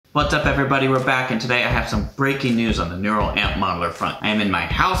What's up everybody, we're back, and today I have some breaking news on the neural amp modeler front. I am in my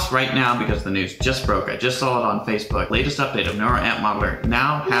house right now because the news just broke. I just saw it on Facebook. Latest update of neural amp modeler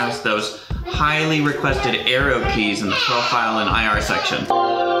now has those highly requested arrow keys in the profile and IR section.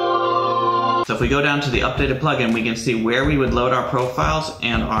 So if we go down to the updated plugin, we can see where we would load our profiles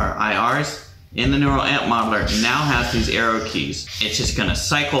and our IRs. In the neural amp modeler now has these arrow keys. It's just gonna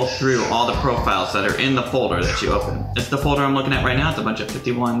cycle through all the profiles that are in the folder that you open. It's the folder I'm looking at right now. It's a bunch of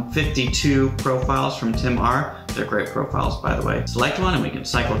 52 profiles from Tim R. They're great profiles, by the way. Select one and we can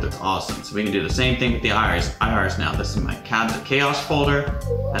cycle through. It's awesome. So we can do the same thing with the IRs now. This is my Cabs of Chaos folder.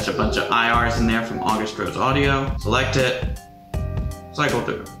 That's a bunch of IRs in there from August Rose Audio. Select it, cycle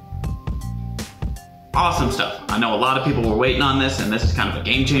through. Awesome stuff. I know a lot of people were waiting on this, and this is kind of a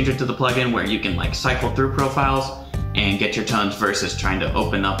game changer to the plugin where you can like cycle through profiles and get your tones versus trying to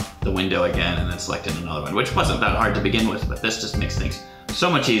open up the window again and then selecting another one, which wasn't that hard to begin with, but this just makes things so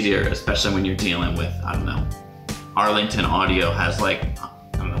much easier, especially when you're dealing with, I don't know, Arlington Audio has like, I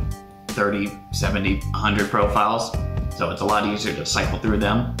don't know, 30, 70, 100 profiles. So it's a lot easier to cycle through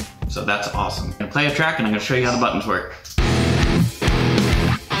them. So that's awesome. I'm gonna play a track and I'm gonna show you how the buttons work.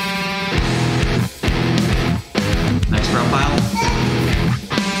 Next profile.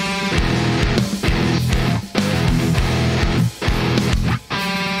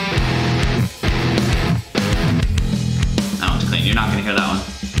 That one's clean. You're not going to hear that one.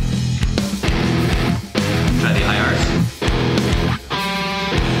 Try the IRs.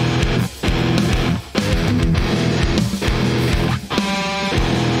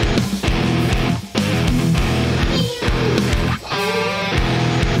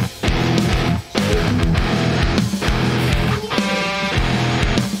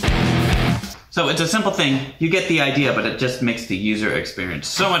 So it's a simple thing, you get the idea, but it just makes the user experience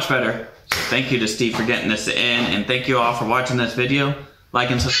so much better. So thank you to Steve for getting this in, and thank you all for watching this video. Like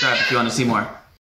and subscribe if you want to see more.